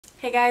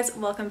Hey guys,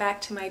 welcome back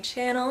to my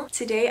channel.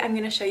 Today I'm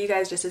going to show you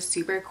guys just a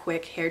super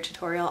quick hair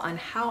tutorial on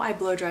how I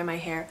blow dry my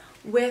hair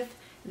with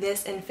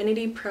this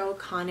InfinitiPRO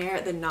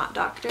Conair the Knot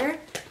Doctor.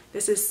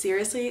 This is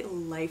seriously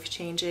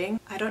life-changing.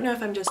 I don't know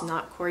if I'm just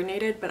not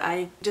coordinated, but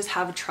I just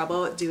have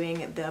trouble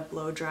doing the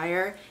blow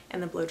dryer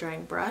and the blow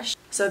drying brush.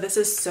 So this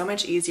is so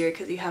much easier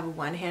because you have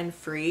one hand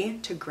free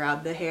to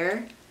grab the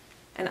hair,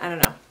 and I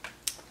don't know,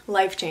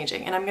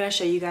 life-changing. And I'm going to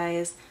show you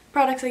guys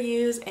products I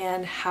use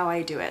and how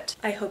I do it.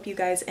 I hope you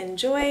guys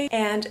enjoy,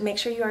 and make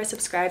sure you are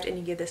subscribed and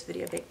you give this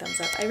video a big thumbs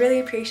up. I really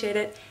appreciate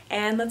it,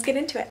 and let's get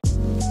into it.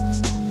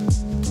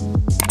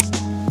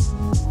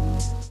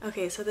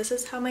 Okay, so this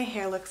is how my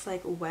hair looks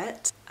like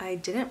wet. I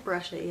didn't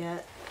brush it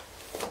yet.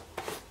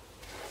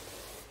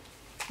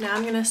 Now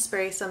I'm gonna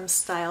spray some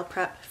Style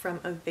Prep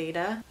from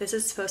Aveda. This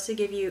is supposed to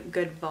give you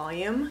good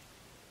volume.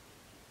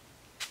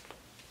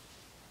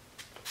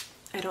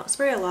 I don't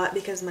spray a lot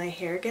because my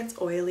hair gets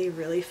oily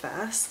really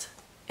fast.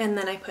 And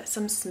then I put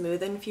some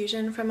Smooth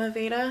Infusion from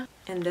Aveda,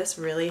 and this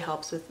really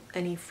helps with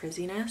any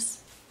frizziness.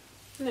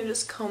 And I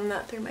just comb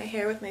that through my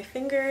hair with my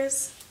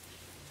fingers.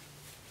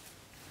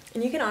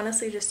 And you can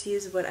honestly just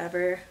use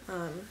whatever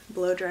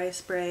blow dry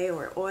spray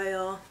or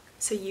oil.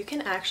 So you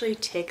can actually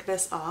take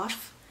this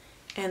off,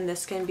 and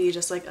this can be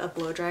just like a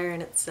blow dryer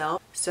in itself.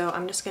 So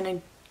I'm just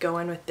gonna go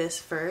in with this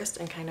first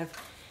and kind of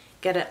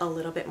get it a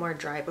little bit more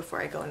dry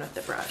before I go in with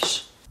the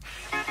brush.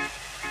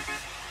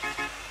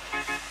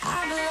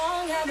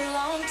 I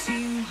belong to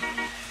you.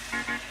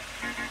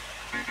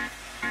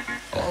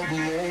 I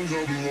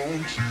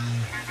belong to you.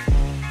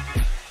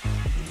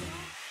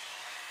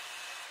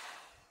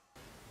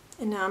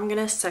 And now I'm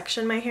gonna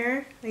section my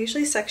hair. I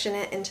usually section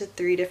it into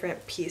 3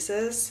 different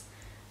pieces.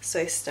 So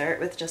I start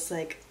with just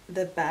like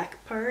the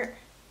back part,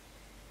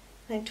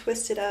 and I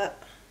twist it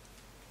up,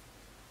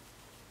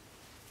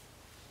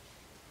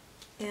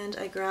 and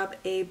I grab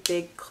a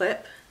big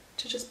clip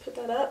to just put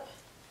that up.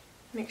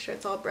 Make sure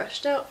it's all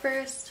brushed out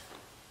first.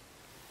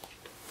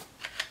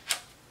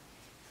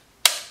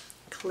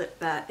 Clip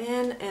that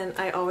in, and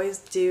I always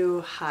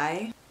do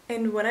high.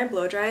 And when I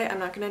blow dry, I'm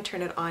not going to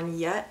turn it on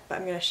yet, but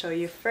I'm going to show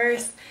you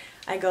first.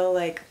 I go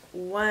like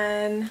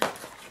 1,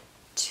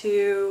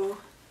 2,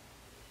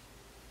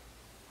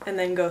 and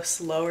then go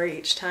slower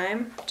each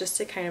time, just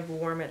to kind of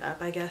warm it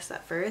up, I guess,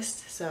 at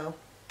first. So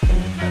You're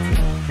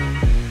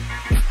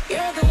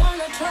the one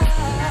that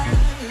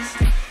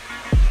tries,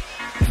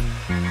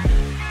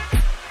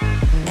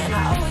 and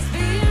I always be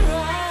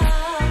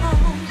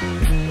around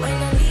when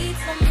I need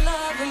some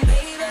loving,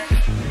 baby.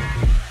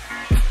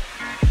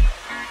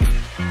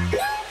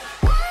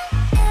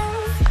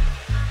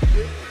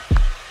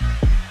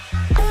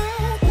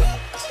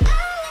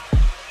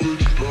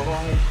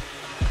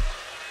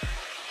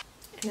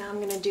 now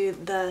I'm gonna do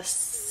the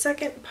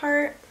second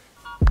part.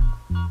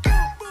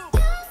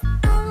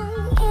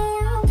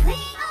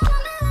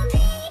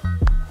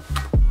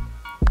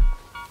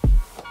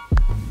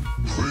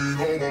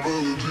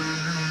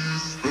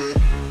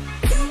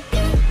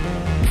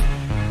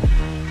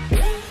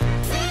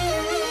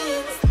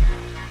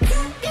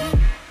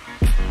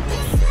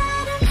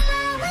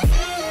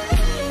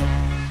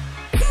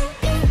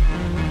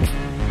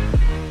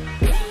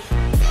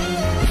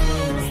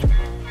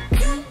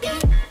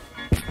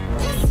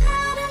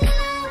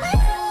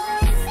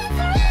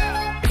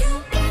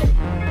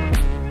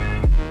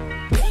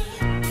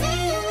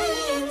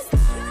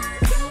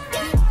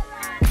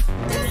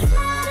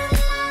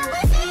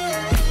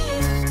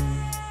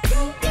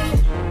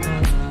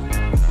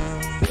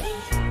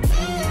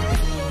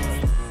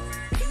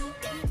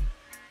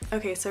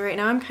 Okay, so right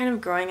now I'm kind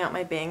of growing out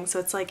my bangs, so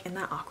it's like in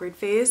that awkward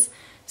phase.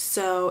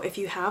 So if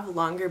you have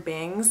longer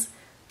bangs,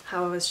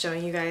 how I was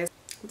showing you guys,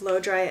 blow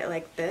dry it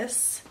like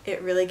this.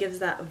 It really gives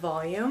that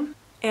volume.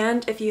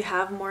 And if you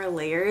have more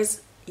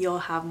layers, you'll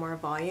have more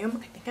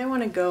volume. I think I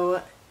want to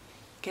go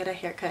get a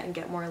haircut and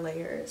get more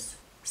layers.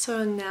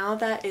 So now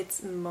that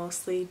it's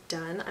mostly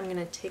done, I'm going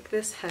to take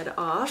this head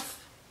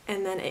off,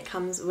 and then it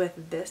comes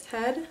with this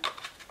head.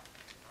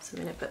 So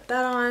I'm going to put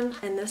that on,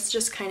 and this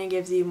just kind of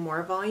gives you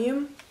more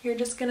volume. You're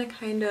just going to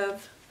kind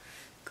of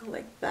go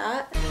like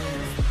that.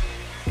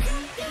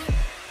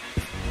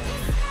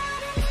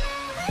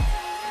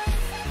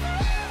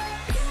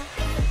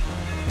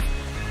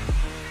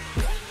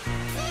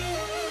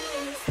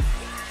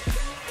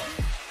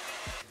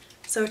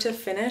 So to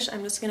finish,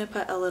 I'm just going to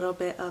put a little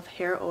bit of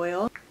hair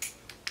oil.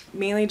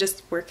 Mainly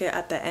just work it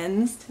at the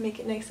ends to make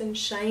it nice and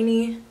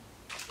shiny.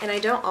 And I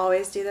don't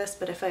always do this,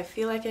 but if I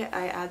feel like it,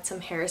 I add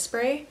some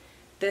hairspray.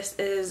 This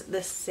is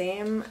the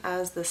same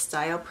as the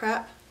Style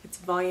Prep. It's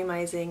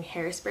volumizing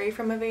hairspray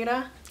from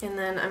Aveda. And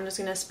then I'm just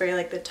gonna spray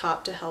like the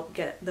top to help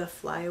get the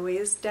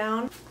flyaways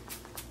down.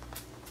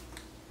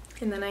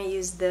 And then I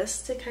use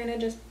this to kind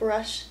of just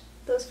brush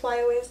those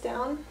flyaways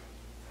down.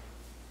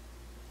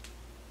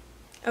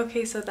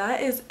 Okay, so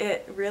that is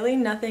it. Really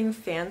nothing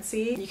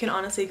fancy. You can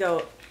honestly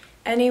go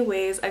any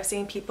ways. I've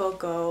seen people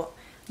go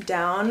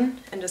down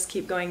and just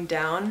keep going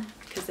down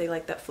because they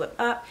like that flip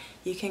up.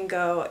 You can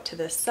go to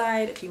this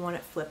side if you want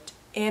it flipped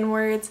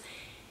inwards.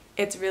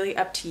 It's really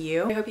up to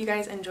you. I hope you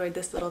guys enjoyed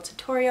this little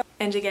tutorial.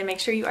 And again, make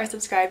sure you are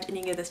subscribed and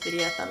you give this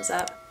video a thumbs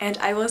up. And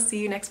I will see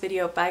you next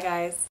video. Bye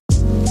guys.